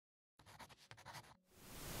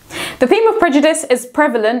The theme of prejudice is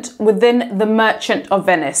prevalent within The Merchant of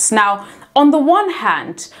Venice. Now, on the one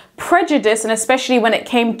hand, prejudice, and especially when it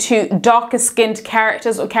came to darker skinned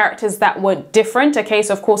characters or characters that were different. Okay,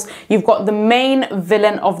 so of course you've got the main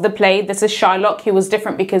villain of the play. This is Shylock. He was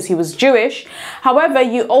different because he was Jewish. However,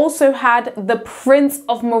 you also had the Prince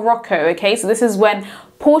of Morocco. Okay, so this is when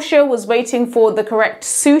Portia was waiting for the correct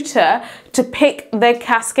suitor to pick their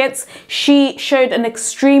caskets. She showed an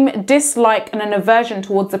extreme dislike and an aversion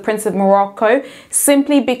towards the Prince of Morocco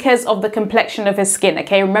simply because of the complexion of his skin.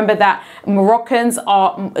 Okay, remember that Moroccans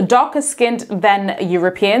are darker skinned than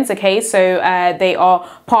Europeans. Okay, so they are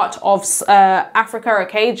part of Africa,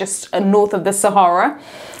 okay, just north of the Sahara.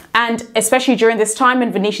 And especially during this time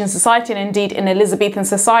in Venetian society, and indeed in Elizabethan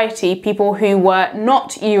society, people who were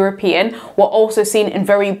not European were also seen in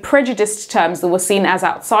very prejudiced terms. They were seen as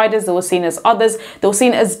outsiders, they were seen as others, they were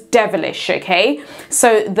seen as devilish, okay?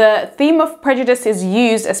 So the theme of prejudice is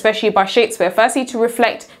used, especially by Shakespeare, firstly to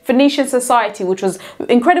reflect Venetian society, which was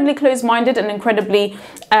incredibly closed-minded and incredibly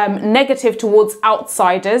negative towards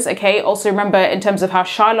outsiders, okay? Also remember in terms of how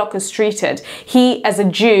Shylock is treated. He, as a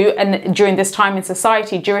Jew, and during this time in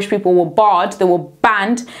society, Jewish people were barred, they were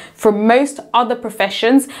banned from most other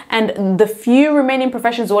professions, and the few remaining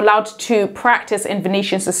professions were allowed to practice in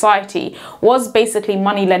Venetian society was basically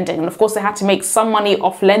money lending. And of course they had to make some money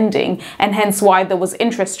off lending, and hence why there was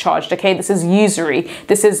interest charged, okay? This is usury.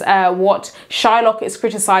 This is what Shylock is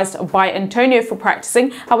criticized by Antonio for practicing.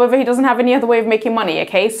 However, he doesn't have any other way of making money,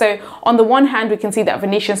 okay? So on the one hand, we can see that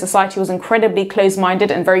Venetian society was incredibly closed-minded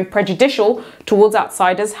and very prejudicial towards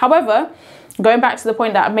outsiders. However, going back to the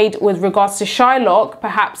point that I made with regards to Shylock,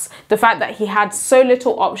 perhaps the fact that he had so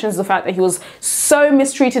little options, the fact that he was so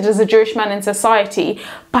mistreated as a Jewish man in society,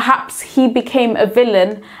 perhaps he became a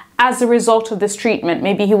villain as a result of this treatment.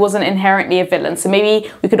 Maybe he wasn't inherently a villain. So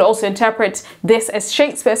maybe we could also interpret this as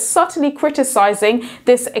Shakespeare subtly criticizing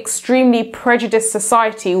this extremely prejudiced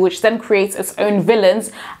society, which then creates its own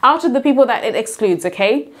villains out of the people that it excludes,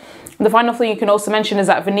 okay? The final thing you can also mention is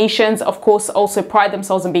that Venetians, of course, also pride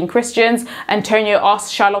themselves in being Christians. Antonio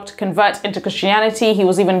asked Shylock to convert into Christianity. He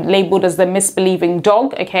was even labeled as the misbelieving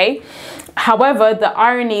dog, okay? However, the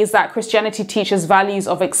irony is that Christianity teaches values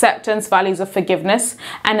of acceptance, values of forgiveness,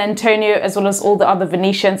 and Antonio, as well as all the other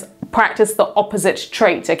Venetians, practice the opposite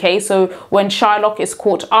trait, okay? So when Shylock is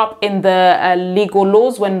caught up in the legal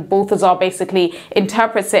laws, when Balthazar basically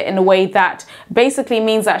interprets it in a way that basically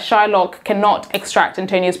means that Shylock cannot extract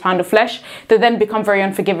Antonio's pound of flesh, they then become very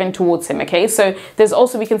unforgiving towards him, okay? So there's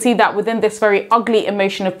also, we can see that within this very ugly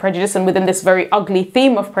emotion of prejudice and within this very ugly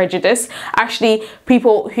theme of prejudice, actually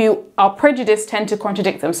people who are prejudiced tend to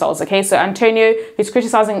contradict themselves, okay? So Antonio, who's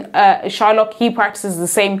criticizing Shylock, he practices the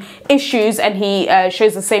same issues and he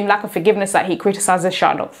shows the same lack of forgiveness that he criticizes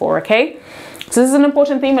Shylock for, okay? So this is an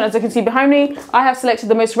important theme, and as you can see behind me, I have selected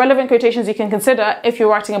the most relevant quotations you can consider if you're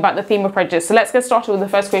writing about the theme of prejudice. So let's get started with the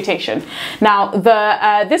first quotation. Now,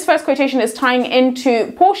 this first quotation is tying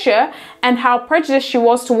into Portia and how prejudiced she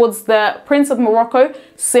was towards the Prince of Morocco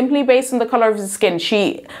simply based on the color of his skin.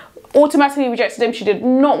 She automatically rejected him. She did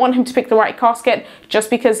not want him to pick the right casket just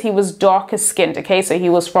because he was darker skinned, okay? So he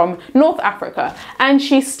was from North Africa. And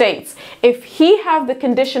she states, if he have the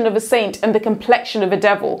condition of a saint and the complexion of a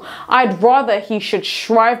devil, I'd rather he should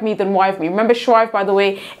shrive me than wive me. Remember, shrive, by the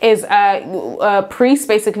way, is a priest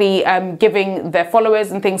basically giving their followers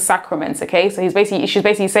and things sacraments, okay? So she's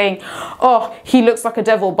basically saying, oh, he looks like a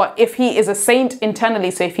devil, but if he is a saint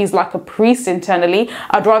internally, so if he's like a priest internally,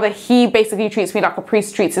 I'd rather he basically treats me like a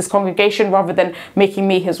priest treats his congregation rather than making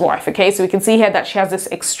me his wife, okay? So we can see here that she has this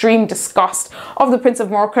extreme disgust of the Prince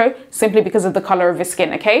of Morocco simply because of the color of his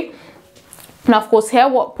skin, okay? Now, of course, here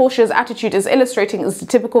what Portia's attitude is illustrating is the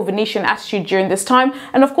typical Venetian attitude during this time,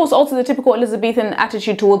 and of course also the typical Elizabethan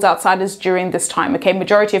attitude towards outsiders during this time, okay?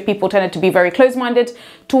 Majority of people tended to be very close-minded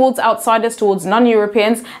towards outsiders, towards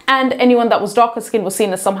non-Europeans, and anyone that was darker skinned was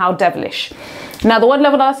seen as somehow devilish. Now, the word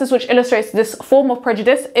level analysis which illustrates this form of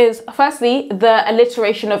prejudice is firstly the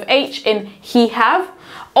alliteration of H in he have,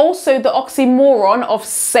 also the oxymoron of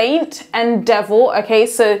saint and devil, okay?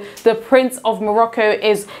 So the Prince of Morocco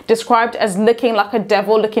is described as looking like a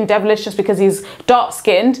devil, looking devilish just because he's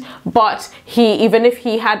dark-skinned, but even if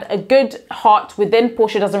he had a good heart within,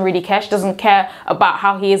 Portia doesn't really care. She doesn't care about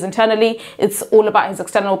how he is internally. It's all about his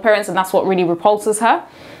external appearance, and that's what really repulses her.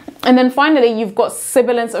 And then finally, you've got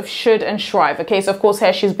sibilance of should and shrive. Okay, so of course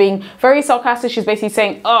here she's being very sarcastic. She's basically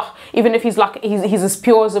saying, oh, even if he's as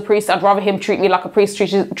pure as a priest, I'd rather him treat me like a priest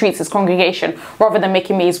treats his congregation rather than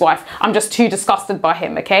making me his wife. I'm just too disgusted by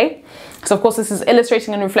him, okay? So of course this is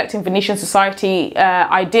illustrating and reflecting Venetian society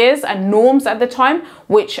ideas and norms at the time,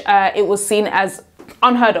 which it was seen as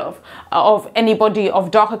unheard of anybody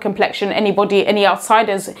of darker complexion, any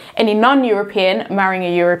outsiders, any non-European marrying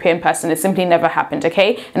a European person. It simply never happened,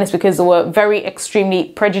 okay? And it's because they were very extremely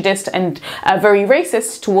prejudiced and very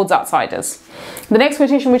racist towards outsiders. The next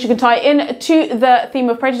quotation which you can tie in to the theme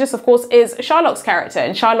of prejudice, of course, is Shylock's character.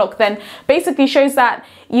 And Shylock then basically shows that,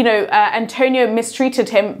 you know, Antonio mistreated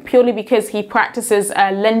him purely because he practices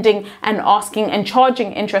lending and asking and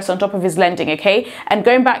charging interest on top of his lending, okay? And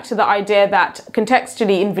going back to the idea that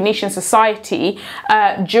contextually in Venetian society,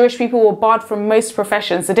 Jewish people were barred from most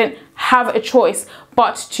professions. They didn't have a choice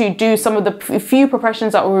but to do some of the few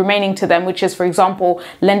professions that were remaining to them, which is, for example,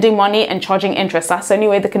 lending money and charging interest. That's the only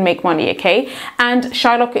way they can make money, okay? And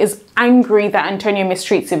Shylock is angry that Antonio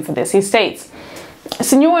mistreats him for this. He states,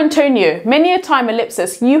 "Signor Antonio, many a time,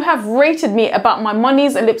 ellipsis, you have rated me about my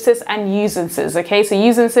monies, ellipsis, and usances," okay? So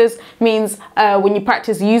usances means when you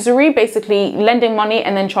practice usury, basically lending money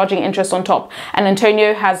and then charging interest on top. And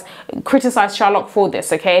Antonio has criticized Shylock for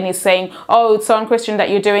this, okay? And he's saying, oh, it's so unchristian that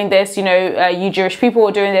you're doing this, you know, you Jewish people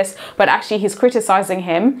are doing this. But actually he's criticizing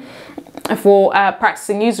him for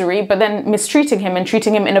practicing usury, but then mistreating him and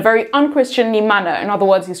treating him in a very unchristianly manner. In other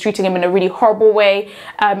words, he's treating him in a really horrible way,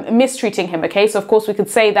 mistreating him, okay? So of course we could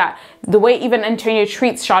say that the way even Antonio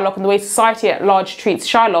treats Shylock and the way society at large treats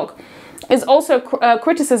Shylock is also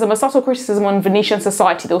criticism, a subtle criticism on Venetian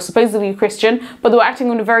society. They were supposedly Christian, but they were acting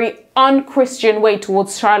in a very un-Christian way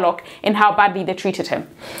towards Shylock in how badly they treated him.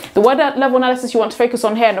 The word level analysis you want to focus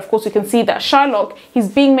on here, and of course we can see that Shylock, he's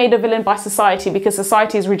being made a villain by society because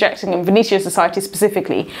society is rejecting him, Venetian society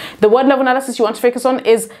specifically. The word level analysis you want to focus on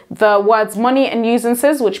is the words money and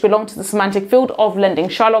usances, which belong to the semantic field of lending.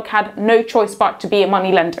 Shylock had no choice but to be a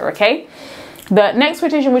money lender, okay? The next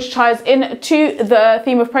quotation which ties into the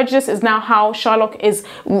theme of prejudice is now how Shylock is,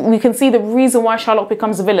 we can see the reason why Shylock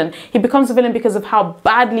becomes a villain. He becomes a villain because of how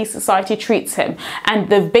badly society treats him, and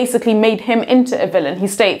they've basically made him into a villain. He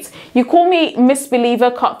states, "You call me misbeliever,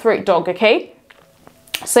 cutthroat dog," okay?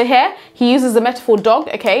 So here he uses the metaphor dog,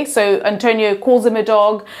 okay? So Antonio calls him a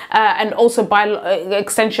dog, and also by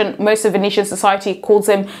extension most of Venetian society calls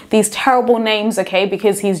him these terrible names, okay,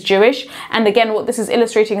 because he's Jewish. And again, what this is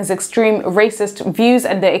illustrating is extreme racist views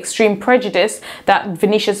and the extreme prejudice that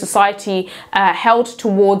Venetian society held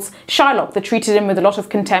towards Shylock. They treated him with a lot of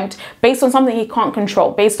contempt based on something he can't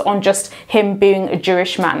control, based on just him being a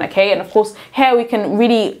Jewish man, okay? And of course here we can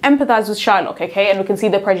really empathize with Shylock, okay? And we can see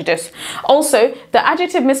the prejudice. Also, the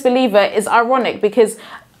adjective misbeliever is ironic because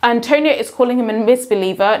Antonio is calling him a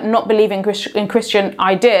misbeliever, not believing in Christian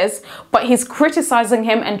ideas, but he's criticizing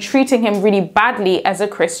him and treating him really badly as a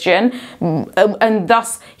Christian, and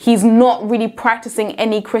thus he's not really practicing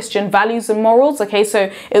any Christian values and morals, okay? So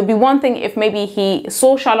it would be one thing if maybe he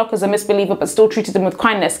saw Shylock as a misbeliever but still treated him with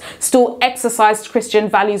kindness, still exercised Christian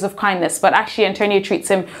values of kindness, but actually Antonio treats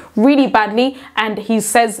him really badly, and he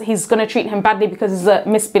says he's going to treat him badly because he's a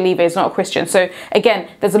misbeliever, he's not a Christian. So again,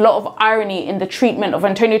 there's a lot of irony in the treatment of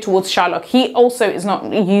Antonio towards Shylock. He also is not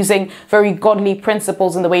using very godly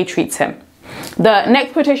principles in the way he treats him. The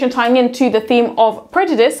next quotation tying into the theme of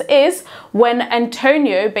prejudice is when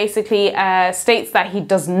Antonio basically states that he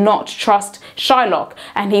does not trust Shylock,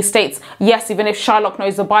 and he states, yes, even if Shylock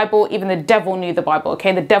knows the Bible, even the devil knew the Bible,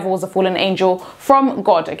 okay? The devil was a fallen angel from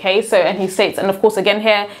God, okay? So, and he states, and of course again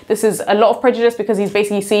here, this is a lot of prejudice because he's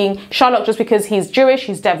basically seeing Shylock just because he's Jewish,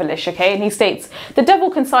 he's devilish, okay? And he states, the devil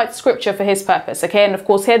can cite scripture for his purpose, okay? And of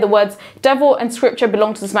course here the words devil and scripture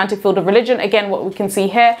belong to the semantic field of religion. Again, what we can see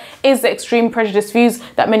here is the extreme prejudice views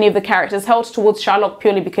that many of the characters held towards Shylock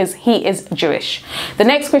purely because he is Jewish. The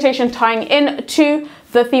next quotation tying in to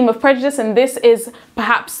the theme of prejudice, and this is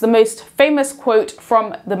perhaps the most famous quote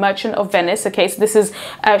from The Merchant of Venice. Okay, so this is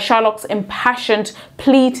Shylock's impassioned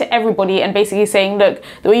plea to everybody, and basically saying, look,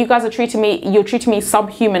 the way you guys are treating me, you're treating me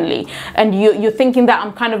subhumanly, and you're thinking that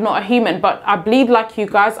I'm kind of not a human, but I bleed like you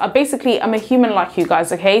guys. I'm a human like you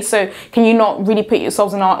guys, okay? So can you not really put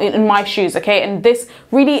yourselves in my shoes, okay? And this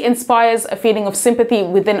really inspires a feeling of sympathy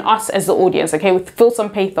within us as the audience, okay? We feel some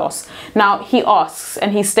pathos. Now he asks,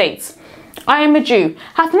 and he states, I am a Jew.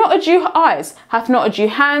 Hath not a Jew eyes? Hath not a Jew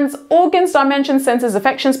hands, organs, dimensions, senses,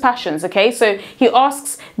 affections, passions? Okay, so he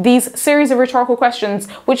asks these series of rhetorical questions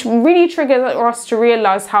which really trigger us to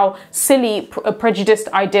realize how silly prejudiced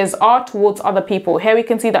ideas are towards other people. Here we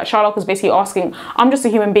can see that Shylock is basically asking, I'm just a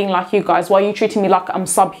human being like you guys. Why are you treating me like I'm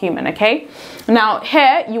subhuman? Okay, now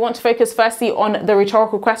here you want to focus firstly on the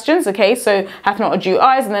rhetorical questions. Okay, so hath not a Jew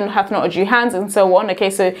eyes, and then hath not a Jew hands, and so on. Okay,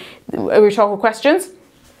 so rhetorical questions.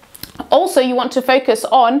 Also, you want to focus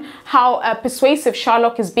on how persuasive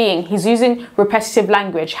Shylock is being. He's using repetitive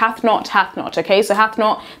language. Hath not, okay? So hath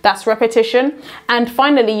not, that's repetition. And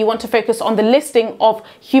finally, you want to focus on the listing of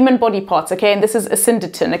human body parts, okay? And this is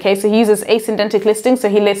asyndeton, okay? So he uses asyndetic listing. So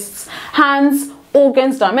he lists hands,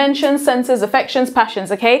 organs, dimensions, senses, affections,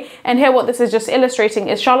 passions, okay? And here what this is just illustrating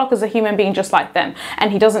is Shylock is a human being just like them,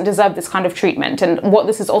 and he doesn't deserve this kind of treatment. And what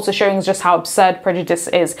this is also showing is just how absurd Prejudice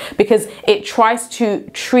is, because it tries to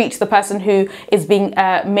treat the person who is being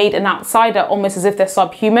made an outsider almost as if they're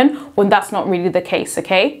subhuman, when that's not really the case,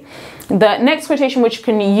 okay? The next quotation which you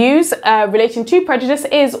can use relating to Prejudice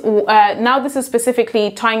is, now this is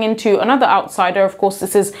specifically tying into another outsider. Of course,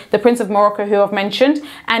 this is the Prince of Morocco, who I've mentioned,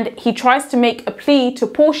 and he tries to make a plea to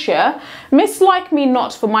Portia: mislike me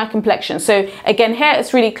not for my complexion. So again, here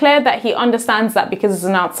it's really clear that he understands that because he's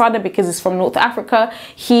an outsider, because he's from North Africa,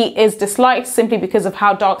 he is disliked simply because of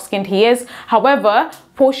how dark-skinned he is. However,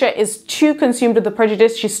 Portia is too consumed with the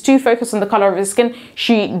prejudice. She's too focused on the color of his skin.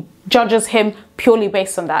 She judges him purely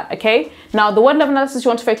based on that, okay? Now, the word love analysis you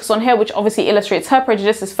want to focus on here, which obviously illustrates her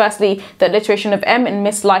prejudice, is firstly the alliteration of M in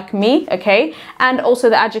mislike me, okay? And also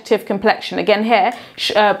the adjective complexion. Again, here,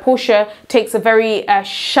 Portia takes a very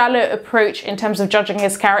shallow approach in terms of judging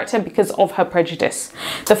his character because of her prejudice.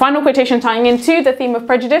 The final quotation tying into the theme of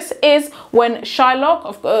prejudice is when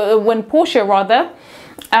Portia rather,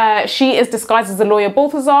 she is disguised as the lawyer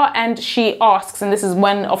Balthazar, and she asks, and this is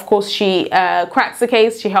when of course she cracks the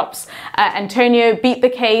case, she helps Antonio beat the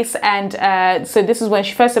case, and so this is when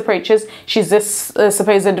she first approaches. She's this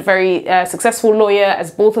supposed very successful lawyer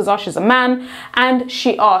as Balthazar, she's a man, and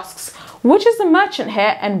she asks, which is the merchant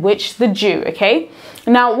here and which the Jew, okay?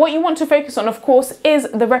 Now, what you want to focus on, of course, is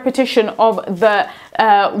the repetition of the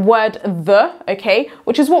word the, okay,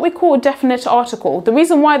 which is what we call a definite article. The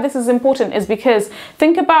reason why this is important is because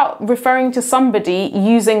think about referring to somebody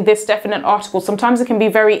using this definite article. Sometimes it can be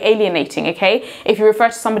very alienating, okay? If you refer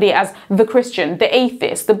to somebody as the Christian, the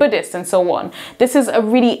atheist, the Buddhist, and so on. This is a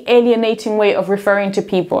really alienating way of referring to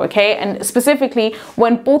people, okay? And specifically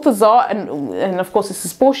when Balthazar, and of course this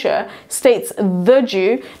is Portia, states the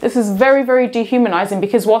Jew, this is very, very dehumanizing,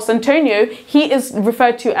 because whilst Antonio, he is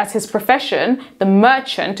referred to as his profession, the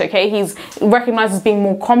merchant, okay, he's recognized as being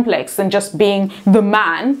more complex than just being the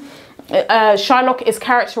man. Shylock is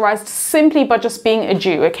characterized simply by just being a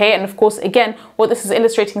Jew, okay? And of course, again, what this is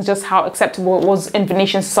illustrating is just how acceptable it was in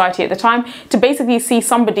Venetian society at the time to basically see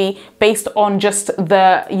somebody based on just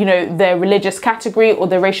the, you know, their religious category or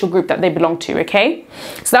the racial group that they belong to, okay?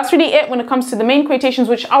 So that's really it when it comes to the main quotations,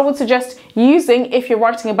 which I would suggest using if you're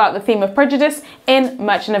writing about the theme of prejudice in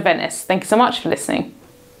Merchant of Venice. Thank you so much for listening.